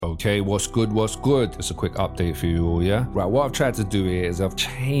Okay, what's good? Just a quick update for you all, yeah? Right, what I've tried to do here is I've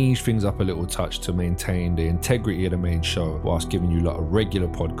changed things up a little touch to maintain the integrity of the main show whilst giving you a lot of regular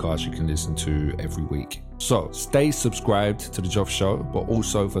podcasts you can listen to every week. So, stay subscribed to The Joff Show, but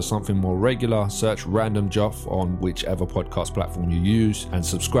also for something more regular, search Random Joff on whichever podcast platform you use and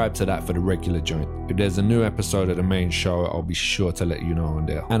subscribe to that for the regular joint. If there's a new episode of the main show, I'll be sure to let you know on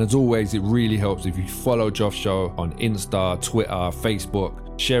there. And as always, it really helps if you follow Joff Show on Insta, Twitter, Facebook.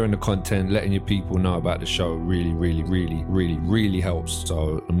 Sharing the content, letting your people know about the show really helps.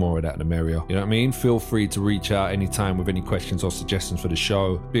 So the more of that, the merrier. You know what I mean? Feel free to reach out anytime with any questions or suggestions for the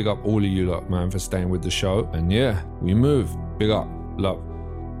show. Big up all of you lot, man, for staying with the show. And yeah, we move. Big up. Love.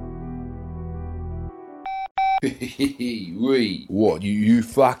 What? You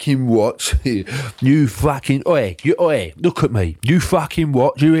fucking what? You fucking... Oi, look at me. You fucking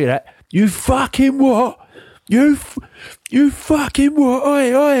what? Do you hear that? You fucking what? You fucking what?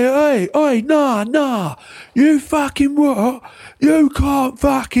 Oi, nah. You fucking what? You can't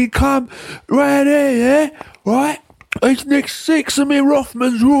fucking come right here, yeah? Right? It's next 6 of me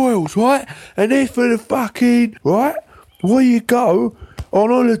Rothman's Royals, right? And they're for the fucking, right? Where you go on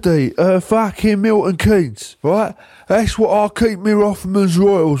holiday, fucking Milton Keynes, right? That's what I keep me Rothman's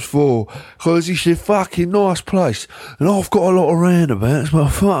Royals for, because it's a fucking nice place. And I've got a lot of roundabouts, but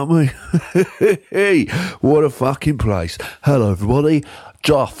fuck me. Hey, what a fucking place. Hello, everybody.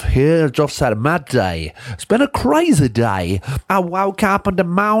 Joff here. Joff's had a mad day. It's been a crazy day. I woke up in the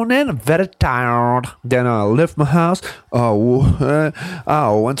morning very tired. Then I left my house. I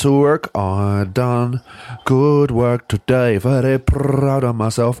went to work. I done good work today. Very proud of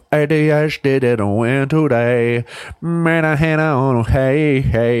myself. ADH didn't win today. Man, I had on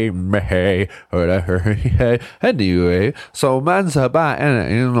hey. Anyway, so man's about,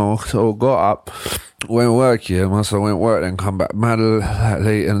 innit, you know, so got up. Went work, yeah, must have went work then come back mad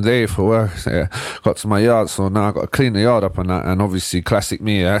late in the day for work. So, yeah, got to my yard, so now I got to clean the yard up and that. And obviously, classic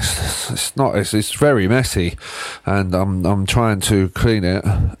me, it's very messy, and I'm trying to clean it,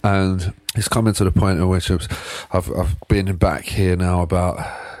 and it's coming to the point at which I've been back here now about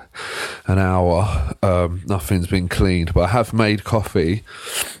an hour. Nothing's been cleaned, but I have made coffee,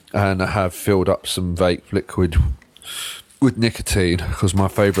 and I have filled up some vape liquid with nicotine, because my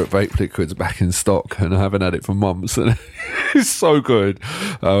favourite vape liquid's back in stock and I haven't had it for months, and it's so good.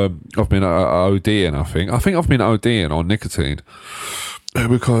 I've been ODing, I think I've been ODing on nicotine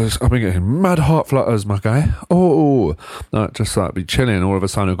because I've been getting mad heart flutters, my guy. Just like be chilling, all of a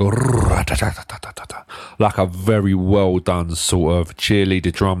sudden it'll go like a very well done sort of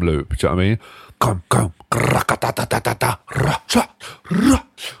cheerleader drum loop. Do you know what I mean? Come.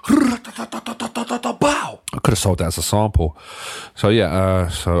 I could have sold that as a sample. So yeah,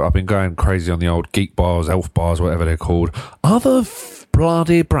 so I've been going crazy on the old geek bars, elf bars, whatever they're called. Other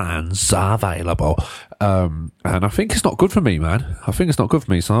bloody brands are available. And I think it's not good for me, man. I think it's not good for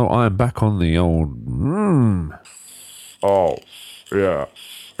me. So I am back on the old... Oh, yeah.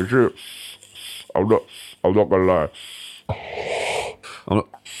 I'm not gonna lie.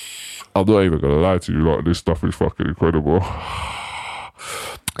 I'm not even gonna lie to you, like, this stuff is fucking incredible.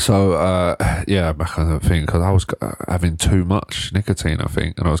 So, back on the thing, because I was having too much nicotine, I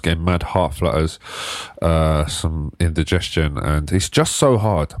think, and I was getting mad heart flutters, some indigestion, and it's just so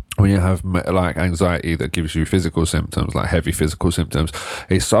hard when you have, like, anxiety that gives you physical symptoms, like heavy physical symptoms.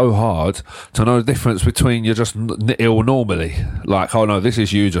 It's so hard to know the difference between you're just ill normally, like, oh no, this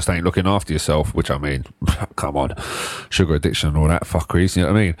is you just ain't looking after yourself, which, I mean, come on, sugar addiction and all that fuckeries, you know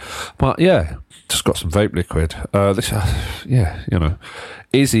what I mean? But, yeah, just got some vape liquid. You know,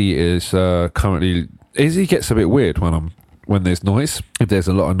 Izzy is currently... Izzy gets a bit weird when there's noise. If there's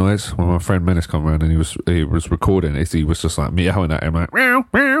a lot of noise, when my friend Menace come around and he was recording, Izzy was just like meowing at him, like meow,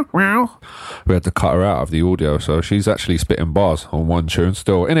 meow, meow. We had to cut her out of the audio, so she's actually spitting bars on one tune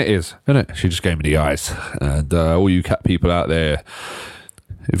still. And it is, isn't it? She just gave me the eyes. And all you cat people out there,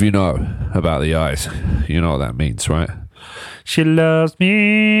 if you know about the eyes, you know what that means, right? She loves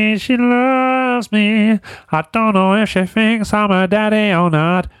me. I don't know if she thinks I'm a daddy or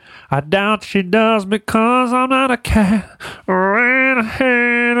not. I doubt she does because I'm not a cat.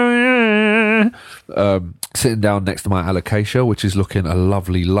 Sitting down next to my alocasia, which is looking a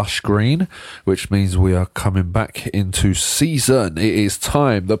lovely lush green, which means we are coming back into season. It is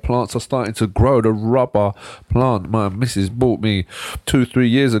time. The plants are starting to grow. The rubber plant my missus bought me 2-3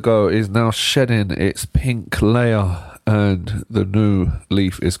 years ago is now shedding its pink layer, and the new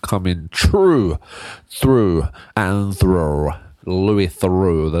leaf is coming through. Louis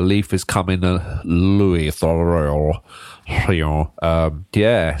through. The leaf is coming Louis through.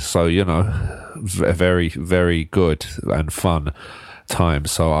 So, you know, very, very good and fun time,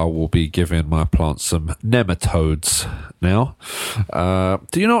 so I will be giving my plants some nematodes now.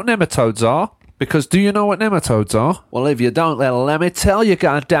 Do you know what nematodes are? Because do you know what nematodes are? Well, if you don't, then let me tell you,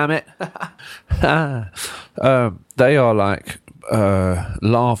 goddammit. They are like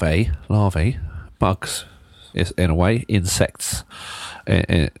larvae, bugs, in a way, insects,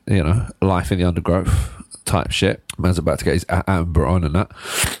 you know, life in the undergrowth type shit. Man's about to get his amber on and that.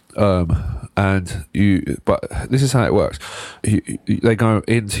 But this is how it works. They go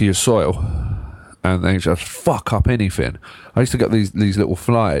into your soil and they just fuck up anything. I used to get these little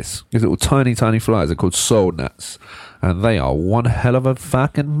flies, these little tiny flies. They're called soil gnats, and they are one hell of a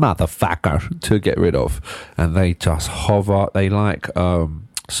fucking motherfucker to get rid of. And they just hover. They like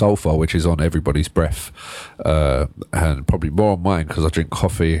sulfur, which is on everybody's breath, and probably more on mine because I drink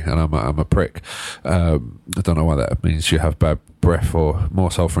coffee and I'm a prick. I don't know why that means you have bad breath or more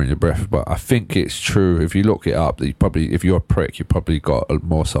sulfur in your breath, but I think it's true. If you look it up, that you probably, if you're a prick, you probably got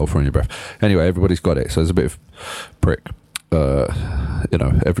more sulfur in your breath. Anyway, everybody's got it, so there's a bit of prick, you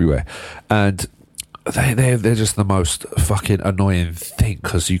know, everywhere. And they're just the most fucking annoying thing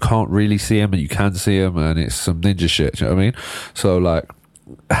because you can't really see them and you can see them, and it's some ninja shit. Do you know what I mean? So like,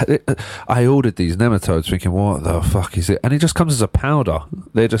 I ordered these nematodes thinking, what the fuck is it? And it just comes as a powder.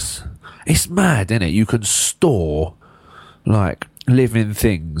 It's mad, isn't it? You can store like living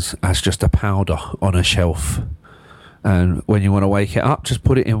things as just a powder on a shelf, and when you want to wake it up, just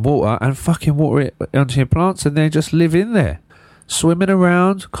put it in water and fucking water it onto your plants, and they just live in there, swimming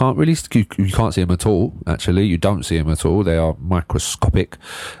around. You can't see them at all. Actually, you don't see them at all. They are microscopic,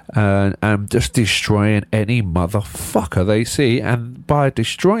 and just destroying any motherfucker they see. And by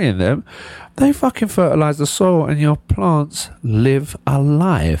destroying them, they fucking fertilize the soil, and your plants live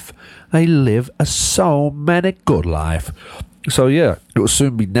alive. They live a so many good life. So yeah, it will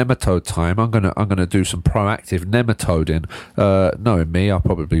soon be nematode time. I'm gonna do some proactive nematoding. Knowing me, I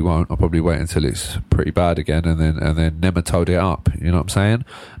probably won't. I'll probably wait until it's pretty bad again, and then nematode it up. You know what I'm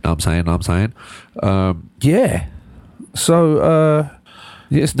saying? Yeah. So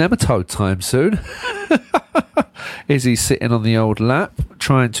it's nematode time soon. Izzy's sitting on the old lap,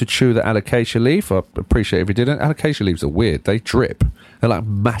 trying to chew the alocasia leaf. I appreciate if he didn't. Alocasia leaves are weird. They drip. They're like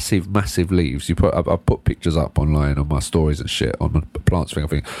massive leaves. I put pictures up online on my stories and shit on my plants thing. I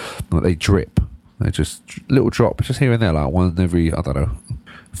think like they drip. They just little drop, just here and there, like one every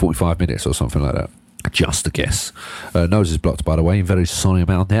 45 minutes or something like that. Just a guess. Nose is blocked, by the way. Very sorry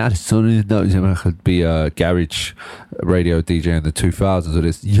about that. Sorry, nose. I could be a garage radio DJ in the 2000s with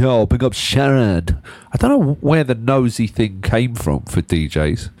this. Yo, big up Sharon. I don't know where the nosy thing came from for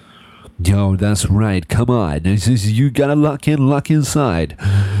DJs. Yo, that's right. Come on. You gotta lock inside.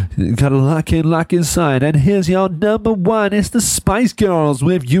 You gotta lock inside. And here's your number one. It's the Spice Girls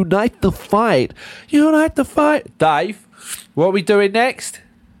with Unite the Fight. Unite the Fight. Dave, what are we doing next?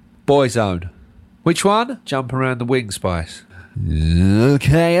 Boyzone. Which one? Jump around the wing, Spice.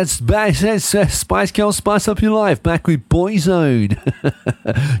 Okay, it's Spice Girls, spice up your life. Back with Boyzone.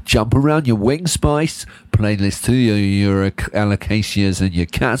 Jump around your wing, Spice. Playlist to your alocasias and your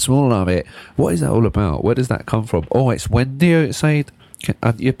cats will love it. What is that all about? Where does that come from? Oh, it's windy outside.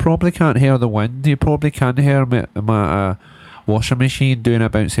 You probably can't hear the wind. You probably can hear my washing machine doing a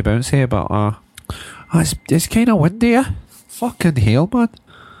bouncy, but it's kind of windy. Fucking hell, man.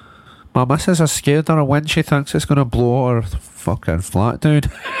 My missus is scared of a wind. She thinks it's going to blow her fucking flat down.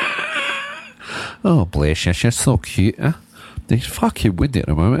 Oh, bless you. She's so cute. It's fucking windy at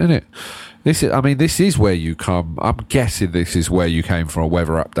the moment, isn't it? This is where you come. I'm guessing this is where you came for a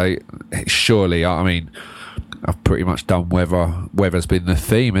weather update. Surely, I've pretty much done weather. Weather's been the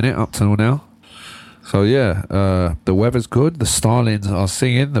theme, innit, up till now. So yeah, the weather's good. The starlings are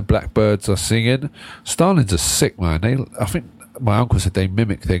singing. The blackbirds are singing. Starlings are sick, man. I think my uncle said they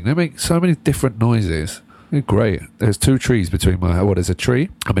mimic things. They make so many different noises. They're great. There's two trees between there's a tree.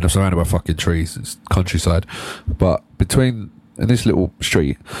 I'm surrounded by fucking trees. It's countryside. But in this little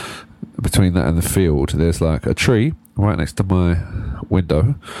street, between that and the field, there's like a tree right next to my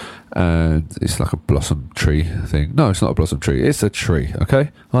window. And it's like a blossom tree thing. No, it's not a blossom tree. It's a tree, okay?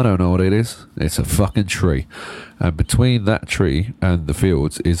 I don't know what it is. It's a fucking tree. And between that tree and the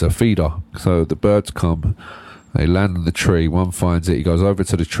fields is a feeder. So the birds come. They land on the tree. One finds it. He goes over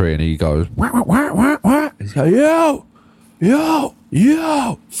to the tree and he goes, wah, wah, wah, wah, wah. He's like, yo,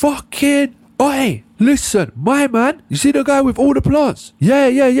 fucking, oi, listen, my man, you see the guy with all the plants? Yeah,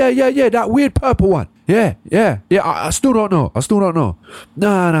 that weird purple one. Yeah, I still don't know.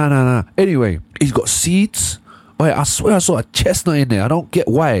 No. Anyway, he's got seeds. Wait, I swear I saw a chestnut in there. I don't get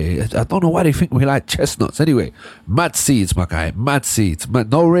why. I don't know why they think we like chestnuts. Anyway, mad seeds, my guy. Mad seeds.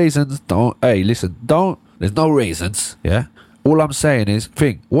 No raisins. There's no raisins, yeah? All I'm saying is,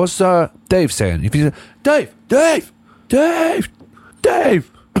 think, what's Dave saying? If he's Dave, Dave, Dave,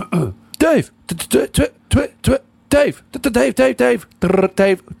 Dave, Dave, Dave, Dave,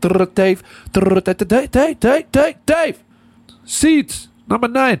 Dave, Dave, Dave, seeds, number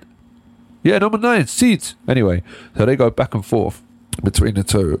 9. Yeah, number 9, seeds. Anyway, so they go back and forth between the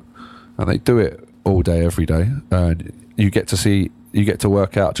two, and they do it all day, every day, and you get to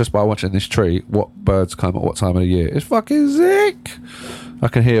work out just by watching this tree what birds come at what time of the year. It's fucking sick. I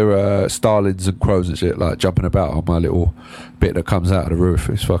can hear starlings and crows and shit like jumping about on my little bit that comes out of the roof.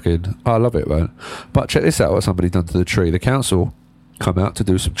 It's fucking, I love it, man. But check this out, what somebody done to the tree. The council come out to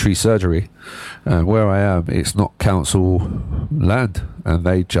do some tree surgery, and where I am, it's not council land, and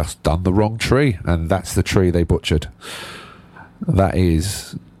they just done the wrong tree, and that's the tree they butchered. That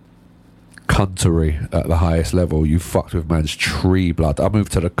is cuntery at the highest level. You fucked with man's tree blood. I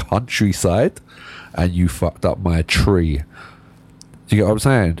moved to the countryside and you fucked up my tree. Do you get what I'm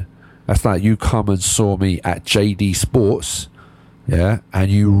saying? That's like you come and saw me at JD Sports, yeah, and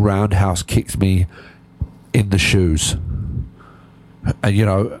you roundhouse kicked me in the shoes. And you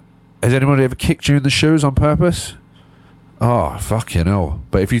know, has anybody ever kicked you in the shoes on purpose? Oh, fucking hell.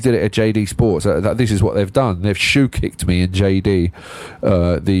 But if you did it at JD Sports, this is what they've done. They've shoe kicked me in JD,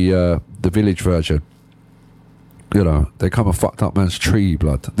 the village version. You know, they come and fucked up man's tree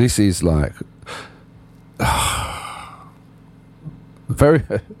blood. This is like very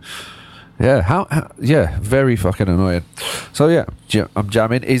very fucking annoying. So yeah, I'm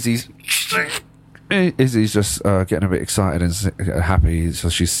jamming. Izzy's just getting a bit excited and happy, so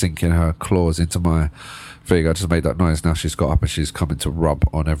she's sinking her claws into my thing. I just made that noise. Now she's got up and she's coming to rub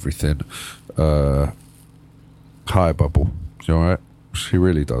on everything. Hi, Bubble. You alright? She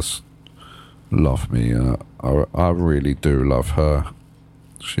really does love me. I really do love her.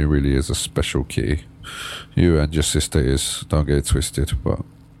 She really is a special kitty. You and your sister is, don't get it twisted, but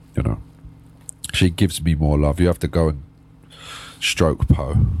you know, she gives me more love. You have to go and stroke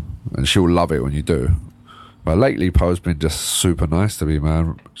Poe, and she'll love it when you do. But lately, Poe's been just super nice to me,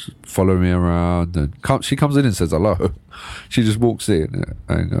 man. Following me around, and she comes in and says hello. She just walks in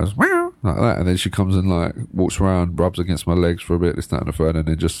and goes meow like that, and then she comes and like walks around, rubs against my legs for a bit, this, that, and the third, and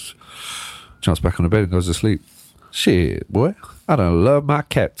then just jumps back on the bed and goes to sleep. Shit, boy, I don't love my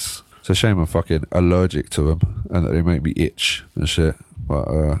cats. It's a shame I'm fucking allergic to them and that they make me itch and shit. But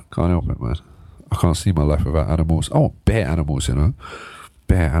can't help it, man. I can't see my life without animals. I want bare animals, you know.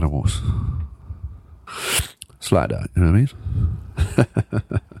 Bare animals. It's like that, you know what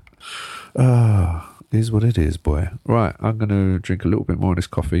I mean? Is what it is, boy. Right, I'm going to drink a little bit more of this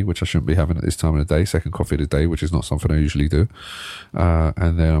coffee, which I shouldn't be having at this time of the day. Second coffee of the day, which is not something I usually do.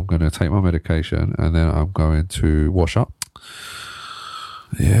 And then I'm going to take my medication, and then I'm going to wash up.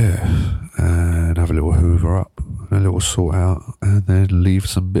 Yeah, and have a little hoover up, a little sort out, and then leave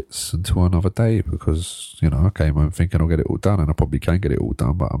some bits until another day, because, you know, I came home thinking I'll get it all done, and I probably can get it all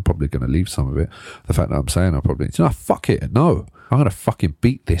done, but I'm probably going to leave some of it. The fact that I'm saying fuck it, no, I'm going to fucking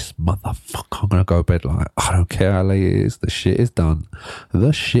beat this motherfucker. I'm going to go to bed like, I don't care how late it is, the shit is done.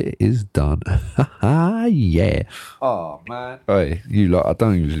 The shit is done. Yeah. Oh, man. Hey, you lot, I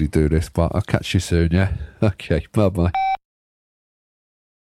don't usually do this, but I'll catch you soon, yeah? Okay, bye-bye.